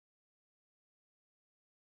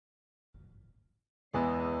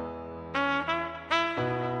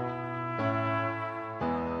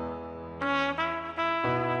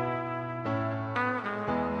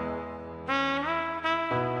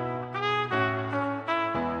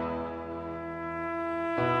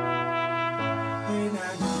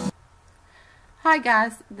Hi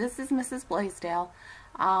guys, this is Mrs. Blaisdell.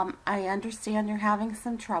 I understand you're having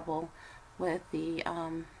some trouble with the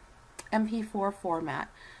MP4 format.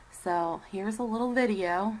 So here's a little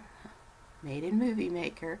video made in Movie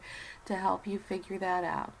Maker to help you figure that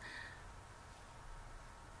out.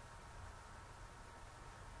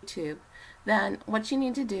 YouTube. Then what you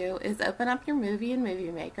need to do is open up your movie in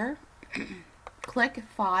Movie Maker, click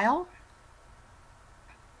File,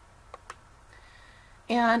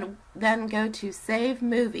 and then go to Save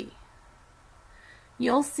Movie.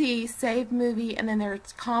 You'll see Save Movie, and then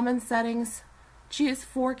there's Common Settings. Choose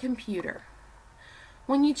For Computer.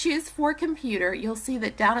 When you choose For Computer, you'll see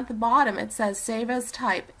that down at the bottom it says Save as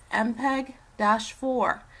Type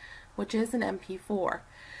MPEG-4, which is an MP4.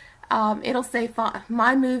 It'll say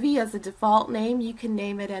My Movie as a default name. You can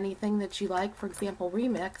name it anything that you like, for example,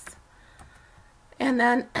 Remix. And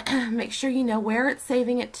then make sure you know where it's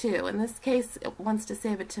saving it to. In this case, it wants to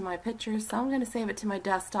save it to my pictures, so I'm going to save it to my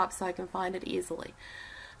desktop so I can find it easily.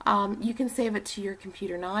 You can save it to your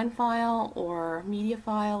Computer 9 file or media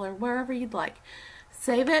file or wherever you'd like.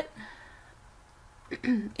 Save it.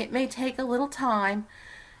 It may take a little time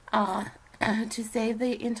to save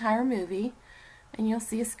the entire movie, and you'll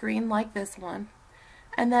see a screen like this one.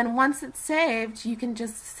 And then once it's saved, you can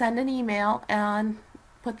just send an email and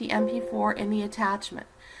put the MP4 in the attachment.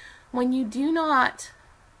 When you do not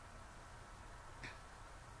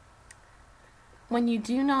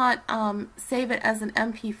save it as an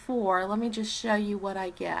MP4, let me just show you what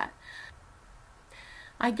I get.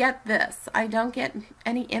 I get this. I don't get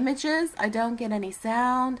any images, I don't get any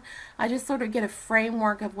sound, I just sort of get a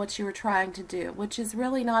framework of what you were trying to do, which is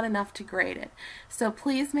really not enough to grade it. So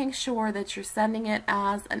please make sure that you're sending it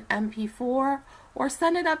as an MP4, or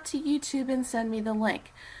send it up to YouTube and send me the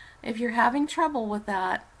link. If you're having trouble with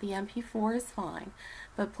that, the MP4 is fine,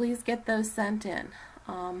 but please get those sent in.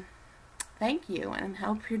 Thank you, and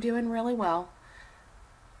hope you're doing really well.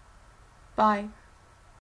 Bye.